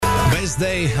Best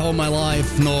Day of My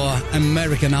Life no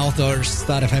American Authors.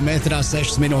 Star FM ēterā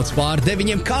 6 minūtes pār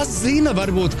 9. Kas zina,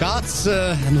 varbūt kāds,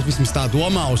 vismaz tā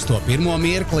domā uz to pirmo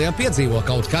mirkli, ja piedzīvo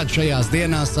kaut kādu šajās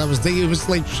dienās savas dzīves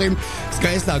līdz šim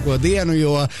skaistāko dienu,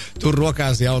 jo tur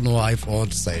rokās jau no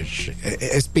iPhone 6.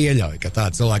 Es pieļauju, ka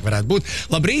tādi cilvēki varētu būt.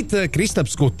 Labrīt,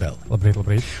 Kristaps Kuteli.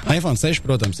 Labrīt. iPhone 6,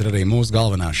 protams, ir arī mūsu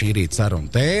galvenā šī rīta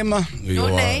saruna tēma. Jo...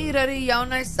 ir arī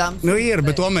jaunais Samsung. Ir,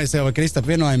 bet to mēs jau ar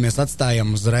Kristapu vienojamies,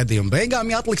 atstājam uz redzējumu beigām,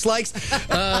 ja atliks laiks.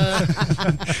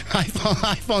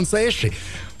 iPhone 6.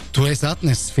 Tu esi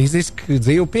atnesis fiziski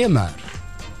dzīvu piemēru.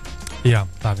 Jā,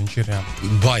 tā viņš ir, jā.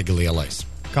 Baigi lielais.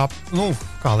 Kā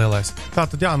lielais?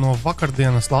 Tātad, jā, no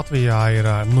vakardienas Latvijā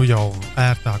ir, jau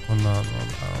ērtāk un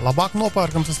labāk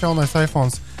nopērkams tas jaunais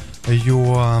iPhones,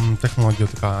 jo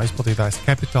tehnoloģiju izplatītājs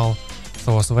Capital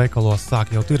savos veikalos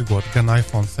sāk jau tirgot gan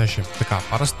iPhone 6 tā kā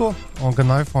parasto, un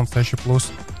gan iPhone 6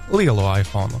 Plus lielo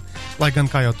iPhone. Lai gan,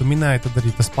 kā jau tu minēji, tad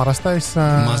arī tas parastais...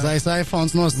 Mazais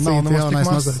iPhones nosacīt, jaunais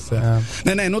mazais. Jā.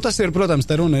 Nē, tas ir, protams,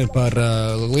 te runa ir par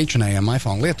līdzinējiem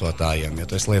iPhone lietotājiem. Ja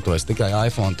tu esi lietojis tikai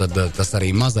iPhone, tad tas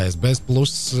arī mazais bez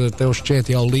plus tev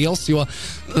šķiet jau liels, jo...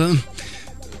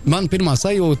 Man pirmā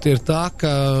sajūta ir tā,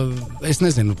 ka es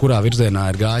nezinu, kurā virzienā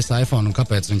ir gājis iPhone un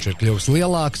kāpēc viņš ir kļuvis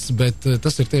lielāks, bet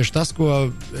tas ir tieši tas, ko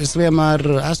es vienmēr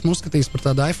esmu uzskatījis par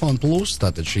tādu iPhone Plus.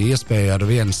 Tātad šī iespēja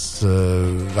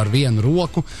ar vienu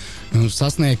roku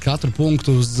sasniegt katru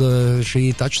punktu uz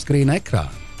šī touchscreen ekrāna.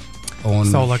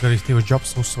 Savulaik arī Steve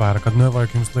Jobs uzsvēra, ka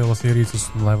nevajag jums lielas ierīces,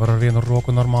 lai var ar vienu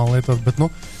roku normāli lietot, bet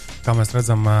kā mēs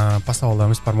redzam, pasaulē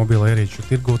vispār mobilo ierīču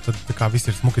tirgu, tad kā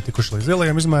visi ir smuki tikuši līdz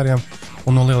lielajiem izmēriem,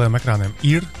 un no lielajiem ekrāniem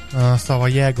ir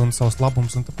sava jēga un savs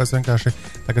labums, un tāpēc vienkārši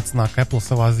tagad snāk Apple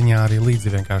savā ziņā arī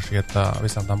līdzi vienkārši iet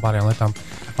visām tām pārējām lietām.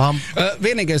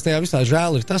 Vienīgais tajā visā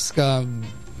žēl ir tas, ka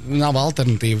nav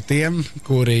alternatīva tiem,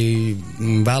 kuri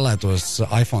vēlētos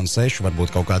iPhone 6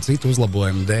 varbūt kaut kā citu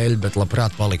uzlabojumu dēļ, bet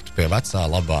labprāt paliktu pie vecā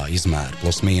labā izmēra,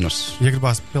 plus mīnus. Ja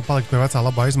gribās palikt pie vecā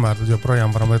labā izmēra, tad joprojām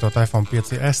varam lietot iPhone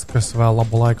 5S, kas vēl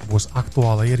labu laiku būs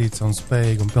aktuāla ierīce un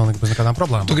spējīga un pilnīgi bez nekādām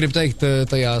problēmām. Tu gribi teikt,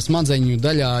 tajā smadzeņu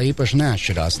daļā īpaši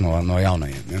neatšķirās no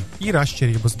jaunajiem, ja? Ir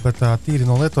atšķirības, bet tīri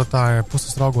no lietotāja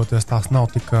puses raugoties tās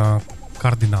nav tik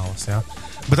kardinālas, ja?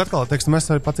 Bet atkal, teiksim, es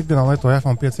arī pats ikdienā lietoju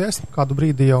iPhone 5S kādu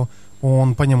brīdi jau,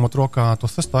 un paņemot rokā to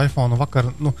 6. iPhone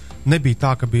vakar, nebija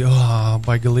tā, ka bija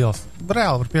baigi liels.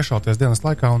 Reāli var piešauties dienas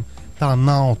laikā, un tā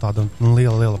nav tāda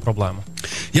liela problēma.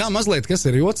 Jā, mazliet, kas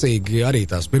ir jocīgi, arī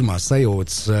tās pirmās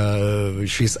sajūtas,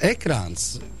 šīs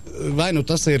ekrāns, vai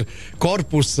tas ir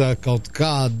korpusa kaut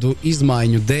kādu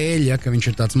izmaiņu dēļ, ja, ka viņš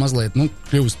ir tāds mazliet,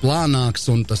 kļuvis plānāks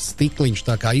un tas stikliņš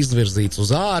tā kā izvirzīts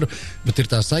uz āru, bet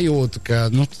ir tā sajūta, ka,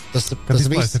 tas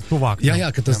displejs ir tuvāk. Jā,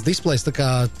 ka tas displejs tā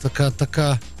kā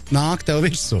nāk tev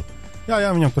virsū. Jā,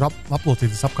 viņam tur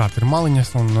aplūtītas apkārt ir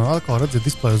maliņas, un atkal redzēt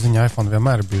displeju ziņā iPhone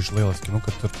vienmēr ir bijuši lieliski,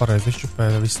 kad tur pareizi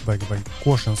izšķupē, viss baigi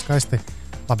koši un skaisti.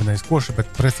 Labi, nevis koši, bet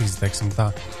precīzi, teiksim tā.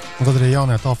 Un tad arī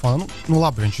jaunajā telefonā,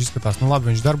 labi viņš izskatās, labi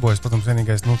viņš darbojas, protams,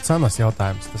 vienīgais, cenas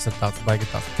jautājums, tas ir tāds baigi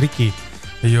tāds trikī,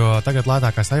 jo tagad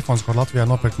lētākais iPhones, ko Latvijā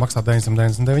nopirkt, maksā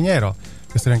 999 eiro,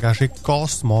 kas ir vienkārši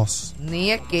kosmos.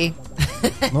 Nieki.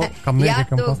 Kam nieki, ja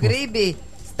kam tu kosmos. gribi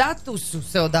statusu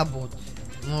sev dabūt,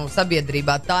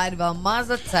 sabiedrībā, tā ir vēl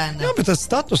maza cena. Jā, bet tas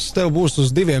status tev būs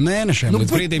uz 2 mēnešiem,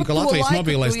 līdz brīdim, ka Latvijas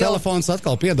mobilais telefons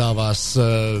atkal piedāvās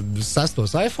 6.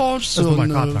 iPhones. Es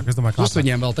domāju, ātrāk. Plus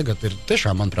viņiem vēl tagad ir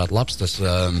tiešām, manuprāt, labs tas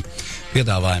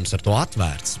piedāvājums ar to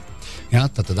atvērts. Jā,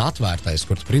 tad atvērtais,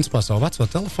 kur tu principā savu veco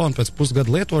telefonu pēc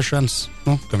pusgada lietošanas,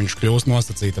 ka viņš kļūst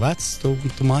nosacīta vecs, tu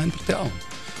maini pret jaunu.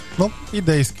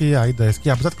 Idejiski, jā,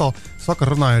 bet atkal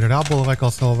vakar runāju ar Apple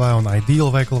veikalu LV un Ideal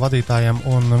veikalu vadītājiem,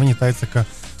 un viņi teica, ka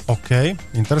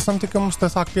interesanti, ka mums te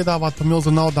sāk piedāvāt par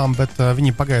milzu naudām, bet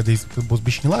viņi pagaidīs, ka būs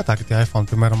bišķiņi lētāki tie iPhone.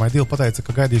 Piemēram, Ideal pateica,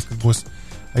 ka gaidīs, ka būs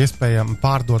iespējami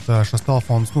pārdot šos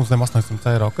telefonus zem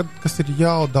 800 eiro, kas ir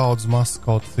jau daudz maz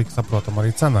kaut cik saprotam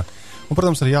arī cena. Un,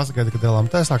 protams, arī jāsagaida, kad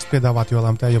LMT sāks piedāvāt, jo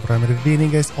LMT joprojām ir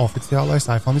vienīgais oficiālais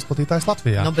iPhone izplatītājs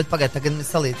Latvijā. Bet pagaid, tagad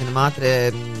mēs salīdzinām ātri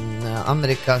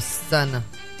Amerikas cena.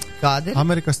 Kāda ir?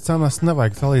 Amerikas cenas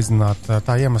nevajag salīdzināt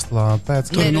tā iemesla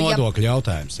pēc, ka ir nodokļu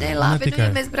jautājums. Labi,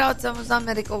 ja mēs braucam uz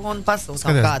Ameriku un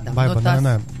pasūtām kādam.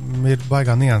 Nē, ir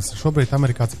baigā nianses. Šobrīd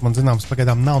Amerikā, cik man zināms,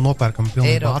 pagaidām nav nopērkami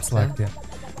pilnībā atslēgtie.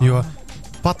 Jo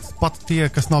pat tie,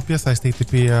 kas nav piesaistīti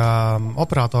pie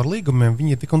operatoru līgumiem,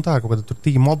 viņi ir tik un tā, kaut kāda tur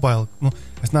T-Mobile,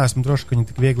 es neesmu droši, ka viņi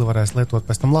tik viegli varēs lietot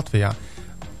pēc tam Latvijā.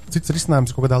 cits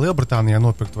risinājums kaut kādā Lielbritānijā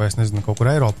nopirkt vai, es nezinu, kaut kur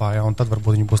Eiropā, ja, un tad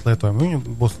varbūt viņi būs lietojami.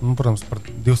 Viņi būs, protams, par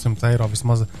 200 eiro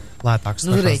vismaz lētāks.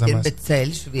 Reiķin, bet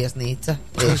ceļš, viesnīca,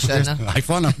 iešana.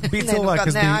 iPhone. Bija cilvēki,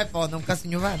 kas bija... iPhone, kas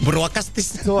viņu vēd?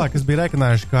 Brokastis. Cilvēki, kas bija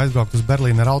rēķinājuši, ka aizbraukt uz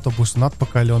Berlīnu ar autobusu un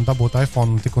atpakaļ un dabūt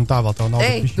iPhone, un tik un tā vēl tev naudu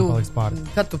bišķi paliks pāri.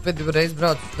 Kad tu pēdējo reizi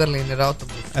brauc uz Berlīnu ar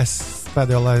autobusu? Es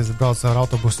pēdējo reizi braucu ar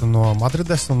autobusu no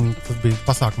Madrides, un tad bija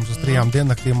pasākums uz 3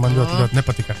 diennaktīm, man ļoti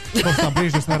nepatika. Kopš tā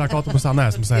brīža es vairāk autobusā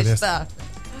neesmu sēdies.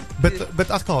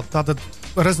 Bet atkal, tātad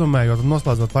rezumējot un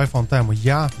noslēdzot iPhone tēmu,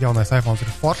 jā, jaunais iPhones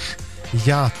ir foršs,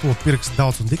 jā, to pirks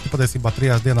daudz un dikti, patiesībā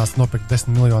 3 dienās nopirkt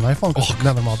 10 miljonu iPhone, kas ir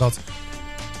nenormāli daudz.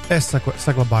 Es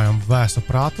saglabājam vēsu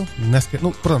prātu,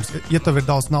 protams, ja tev ir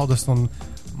daudz naudas un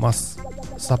maz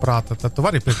saprāta, tad tu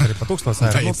vari pirkt arī par 1000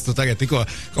 eiro. Tu tagad tikko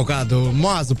kaut kādu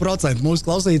mazu procentu mūsu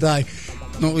klausītāji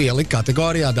ielikt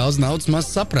kategorijā daudz naudas,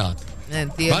 maz saprāta.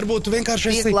 Varbūt tu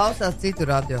vienkārši esi... Tie klausās citu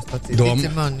radiostaciju.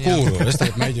 Kuru? Es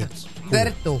tagad mēģinu.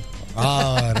 Vertu.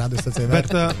 Radiostaciju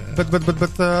Vertu.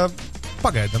 Bet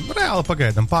reāli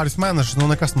pagaidam. Pāris mēnešus,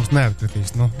 nekas mums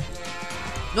neatkritīs.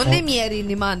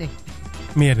 Nemierini mani.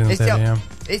 Mierina tevi, jā.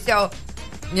 Es jau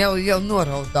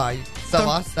noraudāju savu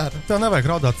vasaru. Tev nevajag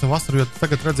raudāt savu vasaru, jo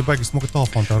tagad redzi baigi smuka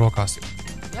telefonu tev rokās.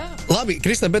 Labi,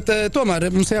 Krista, bet tomēr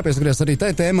mums jāpieskarās arī tai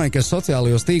tēmai, ka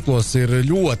sociālajos tīklos ir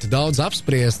ļoti daudz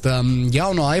apspriesta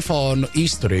jauno iPhone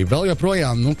izturību. Vēl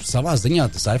joprojām, savā ziņā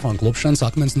tas iPhone klupšanas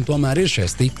akmens, tomēr ir šie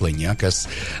stikliņi, ja, kas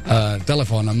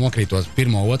telefonam nokrītot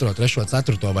 1, 2, 3,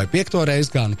 4 vai 5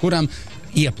 reizi, kā kuram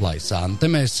ieplaisā. Te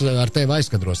mēs ar tevi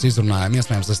aizkadros izrunājam,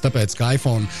 iespējams tas tāpēc, ka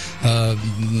iPhone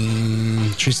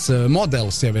šis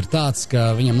modelis jau ir tāds, ka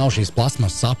viņam nav šīs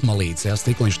plasmasas apmalītes, ja,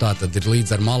 stikliņš tā tad ir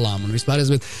līdz ar malām un vispār,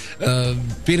 bet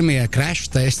pirmie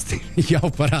crash testi jau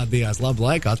parādījās labu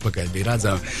laiku atpakaļ, bija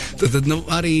redzami. Tad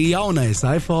arī jaunais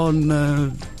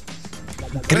iPhone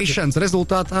krišanas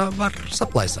rezultātā var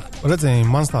saplaisāt. Redzēji,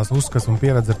 mans tās uzskats un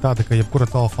pieredze ir tāda, ka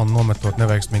jebkura telefonu nometot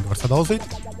neveiksmīgi var sadaudzīt.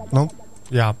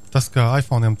 Jā, tas, ka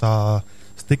iPhone'iem tā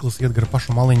stikls iet gar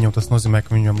pašu maliņu, tas nozīmē,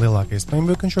 ka viņam lielākie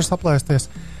iespējami, ka viņš var saplēsties.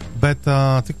 Bet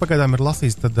cik pagaidām ir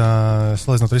lasīts, tad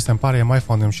salīdzinot ar visiem pārējiem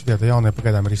iPhone'iem, šitie jaunie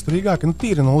pagaidām ir izturīgāki.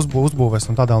 Tīri no uzbūves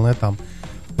un tādām lietām.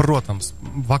 Protams,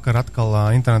 vakar atkal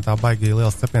internetā baigi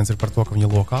liels cepiens ir par to, ka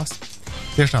viņi lokās.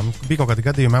 Tiešām bija kaut kādi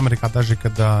gadījumi Amerikā daži,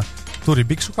 kad tur ir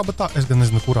bikšu kabatā, es gan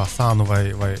nezinu, kurā sānu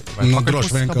vai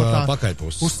droši vien, ka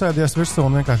pakaļpuses. Uzsēdies virsū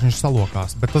un vienkārši viņš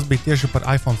salokās. Bet tas bija tieši par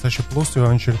iPhone 6 Plus, jo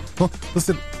viņš ir,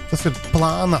 tas ir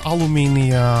plāna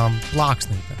alumīnija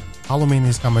plāksnīte.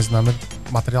 Alumīnijas, kā mēs zinām, ir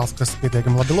materiāls, kas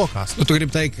pietiekami labi lokās. Tu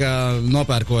gribi teikt, ka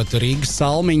nopērkot Rīgas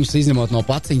salmiņus, izņemot no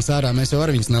paciņas ārā, mēs jau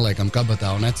arī viņus neliekam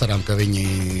kabatā un neceram, ka viņi...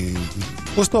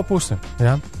 Uz to pusi,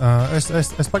 jā.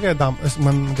 Es pagaidām,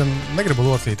 man gan negribu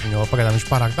locīt viņu, jo pagaidām viņš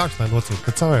pārāk dārgs, lai locītu,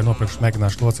 kad savēju nopirkšu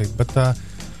mēģināšu locīt, bet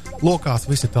lokās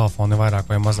visi telefoni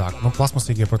vairāk vai mazāk.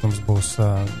 Plasmasīgie, protams, būs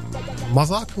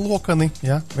mazāk lokani,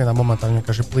 jā. Vienā momentā viņi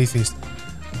vienkārši plīsīs.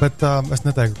 Bet es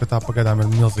neteiktu, ka tā pagaidām ir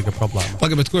milzīga problēma.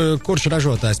 Bet kurš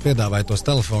ražotājs piedāvāja tos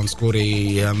telefonus,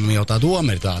 kuriem jau tā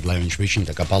doma ir tāda, lai viņš viņu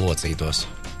tā kā palocītos?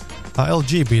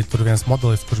 LG bija tur viens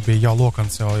modelis, kurš bija jau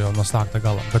lokans jau no sākta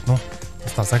gala, bet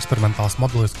tas tāds eksperimentāls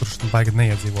modelis, kurš baigi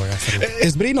neiedzīvojās arī.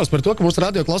 Es brīnos par to, ka mūsu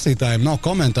radioklausītājiem nav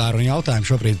komentāru un jautājumu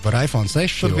šobrīd par iPhone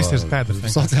 6. Tur viss ir skaidrs.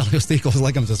 Sociālajos tīklos,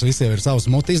 laikam, tas visiem ir savs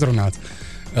muti izrunāts.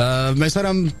 Mēs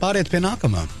varam pāriet pie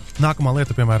nākamā. Nākamā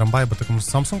lieta, piemēram, Baiba, tā kā mums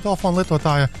Samsung telefona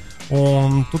lietotāja,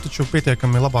 un tu taču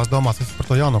pietiekami labās domās par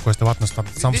to jauno, ko es tev atnesu.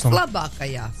 Samsung,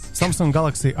 vislabākajās. Samsung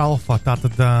Galaxy Alpha,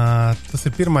 tātad tas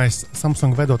ir pirmais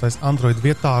Samsung veidotais Android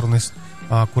vietārunis,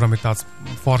 kuram ir tāds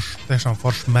tiešām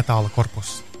foršs metāla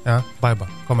korpus. Ja?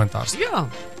 Baiba, komentārs. Jā.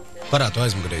 Varētu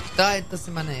aizmugurīt. Tas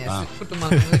ir manējais. Kur tu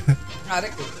man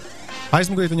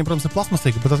Aizmugurīt viņam, protams, ir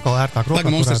plasmasīga, bet atkal ērtāk rokā.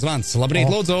 Tagad mums ir zvans. Labrīt,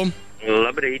 lūdzu.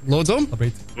 Labrīt. Lūdzu.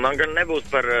 Labrīt. Man gan nebūs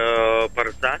par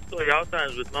 6.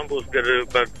 jautājums, bet man būs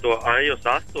par to iOS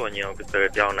 8, jau, kas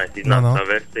tagad jaunais iznāca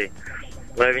versija.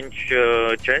 Vai viņš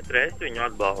 4S viņu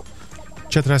atbalsta?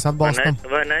 4S atbalsta?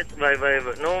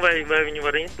 Vai viņu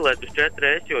var instalēt uz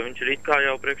 4S, jo viņš ir it kā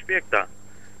jau priekš 5.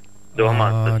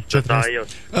 Domāt,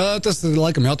 tas ir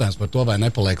laikam jautājums par to, vai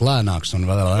nepaliek lēnāks un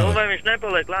vēl. Vai viņš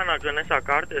nepaliek lēnāks, vai nesāk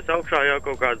kārties augšā jau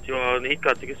kaut kāds, jo it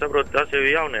kā, cik es saprotu, tas jau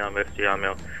ir jaunajām versijām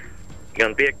jau.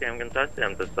 Gan 5, gan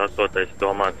 6, tas 8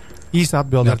 domāts. Īsa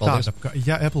atbilde ir tāda, ka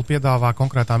ja Apple piedāvā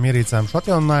konkrētām ierīcēm šo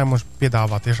atjauninājumu,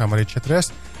 piedāvā tiešām arī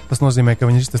 4S, tas nozīmē, ka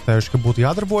viņi ir iztestējuši, ka būtu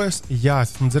jādarbojas. Jā,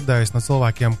 es esmu dzirdējis no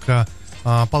cilvēkiem, ka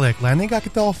paliek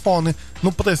lēnīgāki telefoni.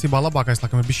 Patiesībā labākais,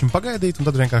 laikam, ir bišķiņ pagaidīt un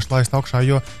tad vienkārši laist augšā,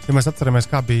 jo, ja mēs atceramies,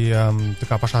 kā bija tā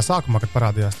kā pašā sākumā, kad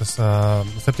parādījās tas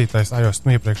 7. iOS,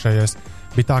 iepriekšējais,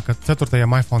 bija tā, ka 4.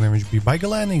 iPhone'iem viņš bija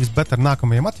baigi lēnīgs, bet ar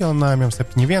nākamajiem atjauninājumiem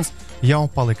 7.1 jau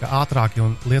palika ātrāki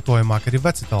un lietojamāki arī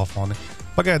veci telefoni.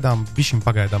 Pagaidām,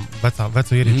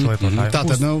 vecu ierīču lietotāju.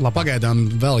 Tātad, pagaidām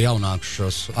vēl jaunākus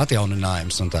šos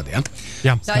atjauninājumus un tad, ja?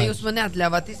 Jā. Tā jūs man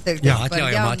neatļāvāt izteikties par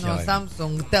jauno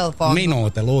Samsung telefonu.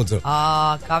 Minūte, lūdzu.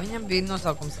 Kā viņam bija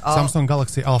nosaukums? Samsung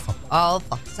Galaxy Alpha.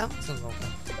 Samsung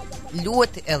Alpha.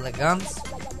 Ļoti elegants,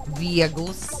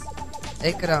 viegls,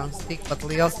 ekrāns tikpat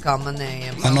liels kā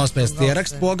manējiem. Man nospiest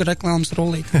ieraksts poga reklāmas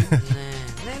rullīti.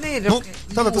 Nē,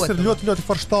 tātad tas ir ļoti, ļoti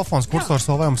foršs telefons. Kursors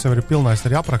vēl mums jau ir pilnais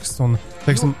arī apraksts. Un,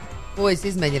 teiksim, ko es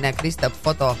izmēģināju Kristapu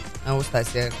foto,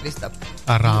 uztaisīju Kristapu.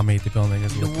 Ar rāmīti pilnīgi.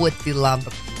 Ļoti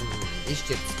laba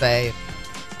izšķirt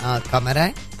spēja kamerai.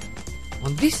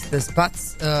 Un viss tas pats,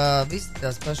 viss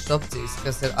tās pašas opcijas,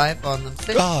 kas ir iPhone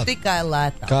 6, tikai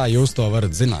lētāk. Kā jūs to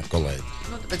varat zināt, kolēģi?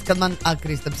 Tāpēc, kad man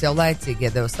Kristaps jau laicīgi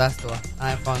iedeva 6.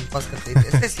 iPhone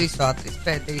paskatīties, es visu ātri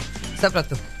spētīju,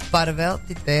 sapratu, par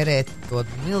velti tērēt to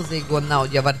milzīgo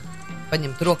naudu, ja var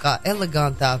paņemt rokā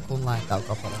elegantāku un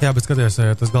lētāku aparātu. Jā, bet skaties,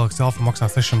 tas Galaxy Alpha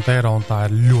maksā 600 eiro un tā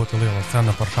ir ļoti liela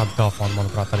cena par šādu telefonu,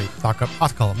 manuprāt, arī. Tā ka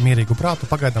atkal mierīgu prātu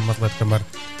pagaidām mazliet, kamēr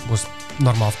būs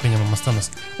normāls pieņemamas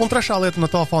cenas. Un trešā lieta no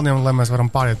telefoniem, lai mēs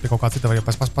varam pāriet pie kaut kā cita, vai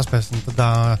paspēsim,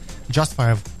 tad Just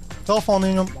 5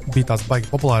 telefoniņu bija tāds baigi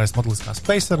populārais modelis kā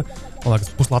Spacer. Man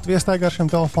liekas, Latvijas staigā ar šiem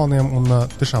telefoniem un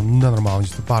tiešām nenormāli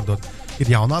viņus tur pārdot.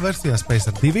 Ir jaunā versijā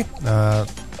Spacer 2.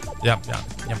 Jā.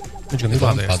 Viņš gan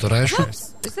izlādējas.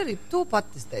 Es arī to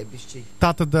patestēju bišķi.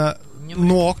 Tātad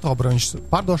no oktobra viņš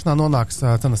pārdošanā nonāks,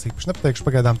 cenas īpaši nepateikšu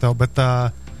pagaidām tev, bet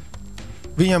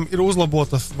viņam ir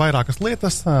uzlabotas vairākas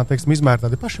lietas, teiksim, izmēri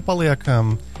tādi paši paliek,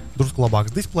 drusku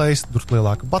labāks displejs, drusku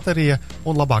lielāka baterija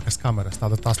un labākas kameras.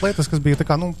 Tātad tās lietas, kas bija tā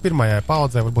kā, pirmajai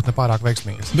paudzē, varbūt nepārāk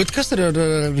veiksmīgas. Bet kas ir ar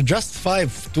Just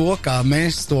 5 to, kā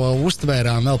mēs to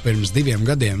uztvērām vēl pirms 2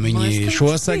 gadiem? Viņi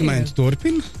šo segmentu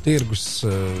turpina tirgus?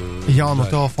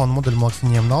 Jaunu telefonu modeļu māks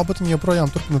viņiem nav, bet viņi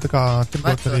joprojām turpina tā kā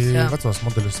tirgot arī vecos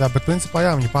modeļus. Jā, bet principā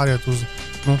jā, viņi pāriet uz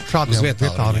šādiem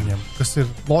vietāliņiem, kas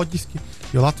ir loģiski.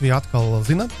 Jo Latvija atkal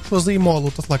zina šo zīmolu,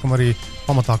 tas laikam arī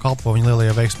pamatā kalpo viņa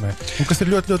lielajai veiksmē. Un kas ir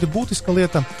ļoti, ļoti būtiska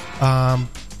lieta,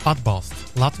 atbalsts.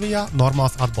 Latvijā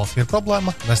normāls atbalsts ir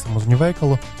problēma, nesam uz viņu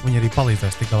veikalu, viņi arī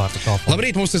palīdzēs tik galā ar telefonu.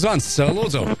 Labrīt, mums ir zvans,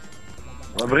 lūdzu.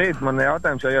 Labrīt, man ir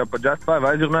jautājums, jau par Just 5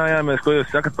 aizrunājāmies, ko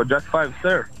jūs sakat par Just 5,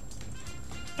 sir?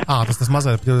 Tas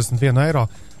mazliet par 21 eiro.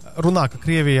 Runā, ka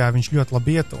Krievijā viņš ļoti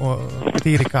labi iet,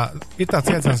 tīri kā, ir tāds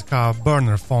jēdziens kā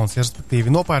burner phones, ja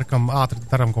respektīvi nopērkam, ātri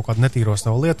daram kaut kādu netīro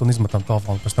savu lietu un izmetam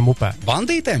telefonu pēc tam upē.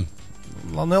 Bandītiem?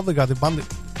 Neobligāti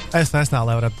bandīti. Es tā,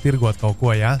 lai varētu tirgot kaut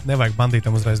ko, jā? Nevajag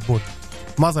bandītam uzreiz būt.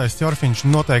 Mazais surfiņš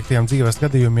noteiktiem dzīves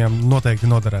gadījumiem noteikti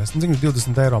noderēs. Viņš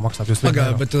 20 eiro maksā.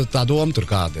 Bet tā doma tur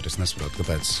kāda ir? Es nesaprotu,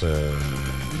 kāpēc.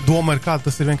 Doma ir kāda,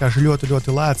 tas ir vienkārši ļoti,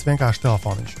 ļoti lēts, vienkārši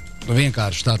telefoniņš.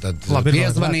 Vienkārši tātad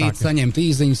piezvanīt, saņemt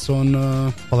īziņas un...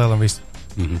 Palielam visu.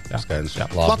 Skaidrs.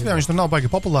 Latvijā viņš tur nav baigi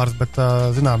populārs, bet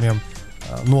zināmiem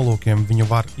nolūkiem viņu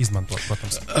var izmantot,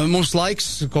 protams. Mums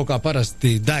laiks kaut kā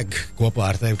parasti deg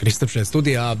kopā ar tevi, Kristap, šeit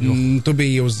studijā. Tu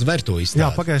biji uz Vertu izstādi. Jā,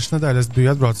 pagājušas nedēļas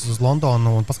biju atbraucis uz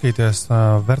Londonu un paskatīties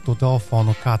Vertu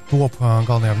telefonu, kā top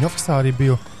galvenajā viņa ofisā arī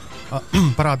biju.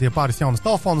 Parādīja pāris jaunas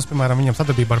telefonus, piemēram, viņam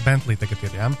sadarbība ar Bentley tagad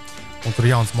ir, jā? Un tur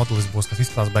jauns modelis būs, kas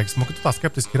izskatās beigas. Tu tā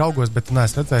skeptiski raugos, bet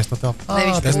neesmu redzējis to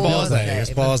telefonu. Es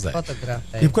pozēju.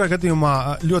 Jebkurā gadījumā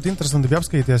ļoti interesanti bija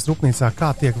apskatīties rūpnīcā, kā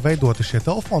tiek veidoti šie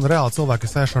telefoni. Reāli cilvēki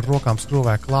sēž ar rokām,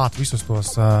 skrūvē klāt visus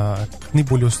tos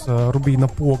knibuļus, rubīna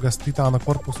pogas, titāna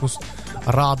korpusus,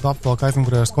 rāda apvelk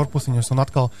aizmugurējos korpusiņus. Un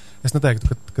atkal es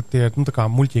neteiktu, ka tie ir tā kā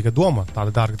muļķīga doma,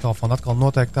 tāda dārga telefona atkal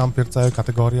noteiktām pircēju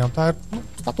kategorijām. Tā ir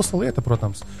statusa lieta,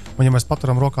 protams. Un ja mēs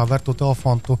paturam rokā Vertu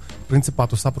telefonu, principā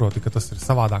tu saproti, ka tas ir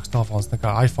savādāks telefons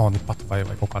nekā iPhone pat vai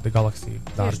kaut kādi Galaxy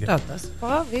dārgi.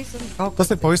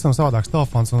 Tas ir pavisam savādāks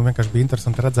telefons un vienkārši bija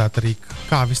interesanti redzēt arī,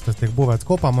 kā viss tas tiek būvēts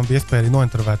kopā. Man bija iespēja arī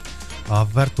nointervēt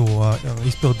Vertu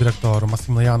izpildu direktoru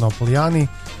Massimiliano Poliani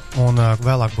un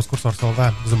vēlāk būs kursors LV.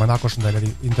 Es domāju, nākošanai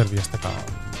arī intervijas, tā kā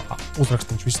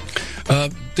uzrakstīņš viss.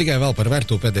 Tikai vēl par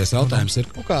Vertu pēdējais jautājums.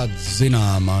 Ir kaut kāda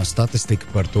zināma statistika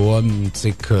par to,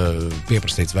 cik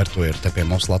pieprasīts Vertu ir te pie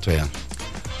mums Latvijā?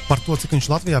 Par to, cik viņš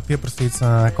Latvijā pieprasīts,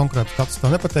 konkrētu statusu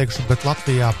to nepateikšu, bet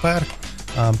Latvijā pērk.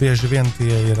 Bieži vien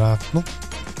tie ir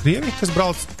Krievi, kas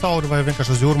brauc cauri vai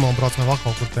vienkārši uz jūrmalu brauc vai vēl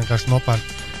kaut kur vienkārši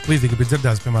nopērk. līdzīgi bija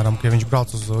dzirdējis, piemēram, ka viņš brauc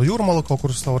uz Jūrmalu kaut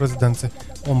kur uz savu rezidenci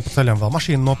un pa ceļam vēl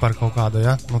mašīnu nopērk kaut kādu,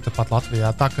 ja, nu tepat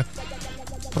Latvijā. Tā ka,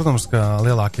 protams, ka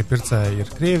lielākie pircēji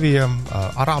ir Krievija,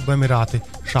 Arābu Emirāti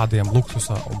šādiem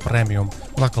luksusa un premium,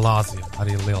 un atkal Āzija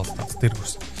arī ir liels tāds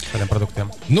tirgus šādiem produktiem.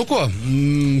 Nu ko,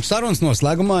 sarunas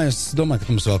noslēgumā, es domāju,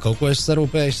 ka mums vēl kaut ko esi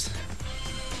sarūpējis.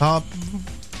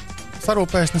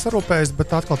 Nesarūpējis,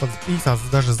 bet atkal tādas īsās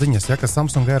dažas ziņas, ja, ka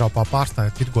Samsung Eiropā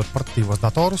pārstāja tirgot portatīvos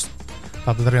datorus.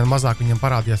 Tātad arvien mazāk viņiem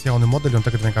parādījās jauni modeļi, un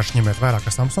tagad vienkārši ņemiet vairāk,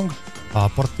 ka Samsung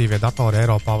portatīvie datori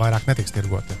Eiropā vairāk netiks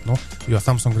tirgoti. Nu, jo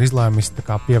Samsung ir izlēmis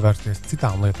pievērsties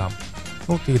citām lietām.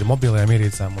 Nu, tīri mobiliem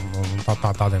ierīcēm un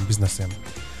tādiem biznesiem.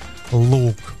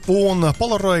 Lūk. Un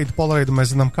Polaroidu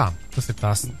mēs zinām kā. Tas ir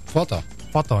tās foto,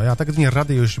 jā. Tagad viņi ir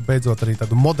radījuši beidzot arī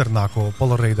tādu modernāko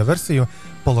Polaroida versiju.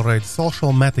 Polaroid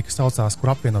Social Matic saucās,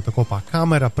 kur apvienota kopā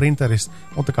kamera, printeris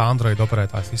un tā kā Android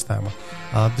operētāja sistēma.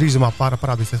 Drīzumā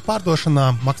parādīsies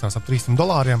pārdošanā, maksās ap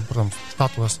 $300, protams,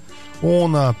 štatos,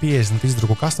 un 50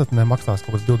 izdruku kasetnē maksās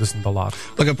kaut kāds $20.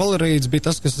 Tagad Polaroids bija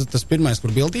tas pirmais,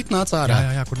 kur bildīt nāca ārā?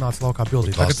 Jā, kur nāca laukā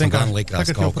bildīt. Tas gan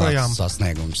likās kaut kāds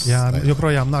sasniegums. Jā,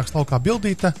 joprojām nāks laukā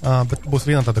bildīta, bet būs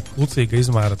viena tāda klucīga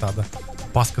izmēra tāda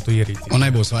paskatu ierīci. Un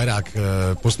nebūs vairāk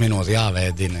pusminūti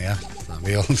jāvēdina, ja?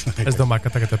 Es domāju,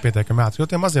 ka tagad ir pietiekami ātri, jo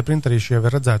tie mazie printerīši jau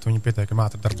ir redzēti, viņi pietiekami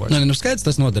ātri darbojas. Nu, skaidrs,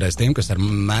 tas noderēs tiem, kas ar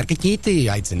mērķiķīti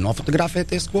aicina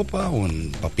nofotografēties kopā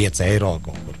un pa €5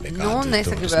 kaut kur pie kāda. Nu,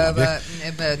 nesaka,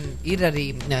 ir arī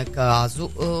kāzu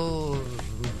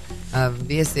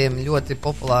viesiem ļoti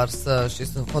populārs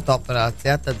šis fotoaparāts,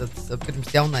 ja, tad pirms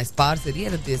jaunais pāris ir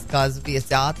ieradies, kāds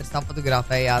viesi ātri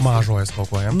sapfotografējās. Māžojas kaut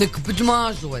ko, ja? Nekapēc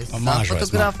māžojas.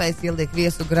 Fotografējas ieliek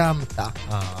viesu grāmatā.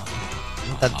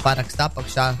 Un tad parakst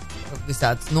apakšā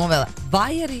visādas novēlē.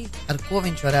 Vai arī ar ko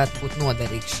viņš varētu būt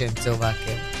noderīgs šiem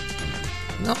cilvēkiem?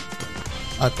 Nu,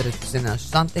 zināšu,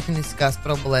 santehniskās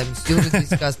problēmas,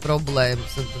 juridiskās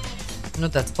problēmas. Un,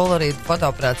 tāds Polaroid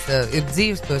fotoaparāts ir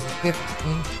dzīves, to es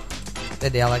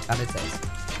pēdējā laikā redzējis.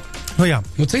 Nu jā.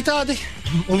 Nu citādi,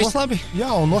 viss labi.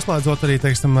 Jā, un noslēdzot arī,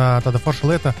 teiksim, tāda forša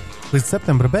lieta līdz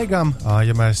septembra beigām,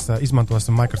 ja mēs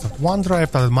izmantosim Microsoft OneDrive,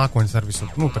 tātad mākoņu servisu,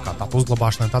 tādu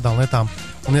uzglabāšanai, tādām lietām,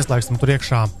 un ieslēgsim tur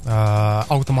iekšā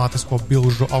automātisko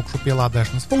bilžu augšu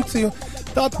pielādēšanas funkciju,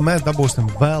 tad mēs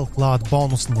dabūsim vēl klāt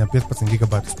bonusiņā 15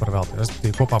 GB par velti,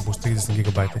 respektīvi kopā būs 30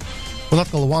 GB. Un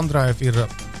atkal OneDrive ir,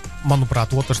 manuprāt,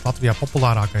 otrs Latvijā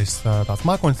populārākais tāds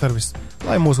mākoņu servis,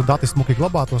 lai mūsu dati smuki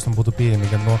glabātos un būtu pieejami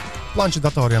gan no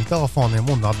planšetdatoriem, telefoniem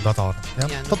un datoriem. Ja?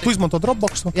 Jā, tad tu izmanto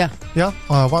Dropboxu. Jā. Ja?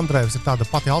 OneDrive ir tāda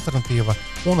pati alternatīva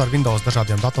un ar Windows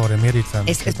dažādiem datoriem, ierīcēm.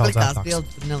 Es tās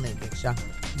bildes tur neliek iekšā.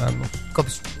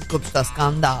 Kopš tā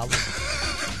skandāla.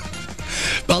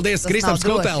 Paldies, Kristaps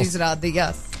Kutels.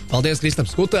 Izrādījās. Paldies,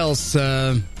 Kristaps Kutels.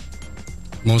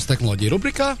 Mūsu tehnoloģiju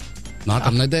rubrikā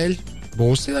nākamnedēļ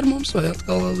būsi ar mums vai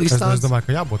atkal izstāsts? Es domāju,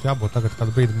 ka jābūt tagad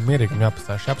kādu brīdi mierīgam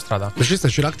jāpastrādā. Bet šis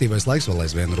taču ir aktīvais laiks vēl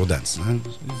aizvien rudens, ne?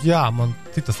 Jā, man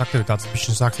citas aktivitātes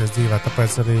bišķiņ sāksies dzīvē,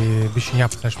 tāpēc arī bišķiņ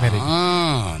jāpasēž mierīgi.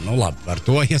 Nu labi, par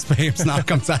to iespējams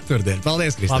nākam ceturtdien.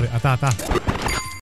 Paldies, Kristap. Labi, tā.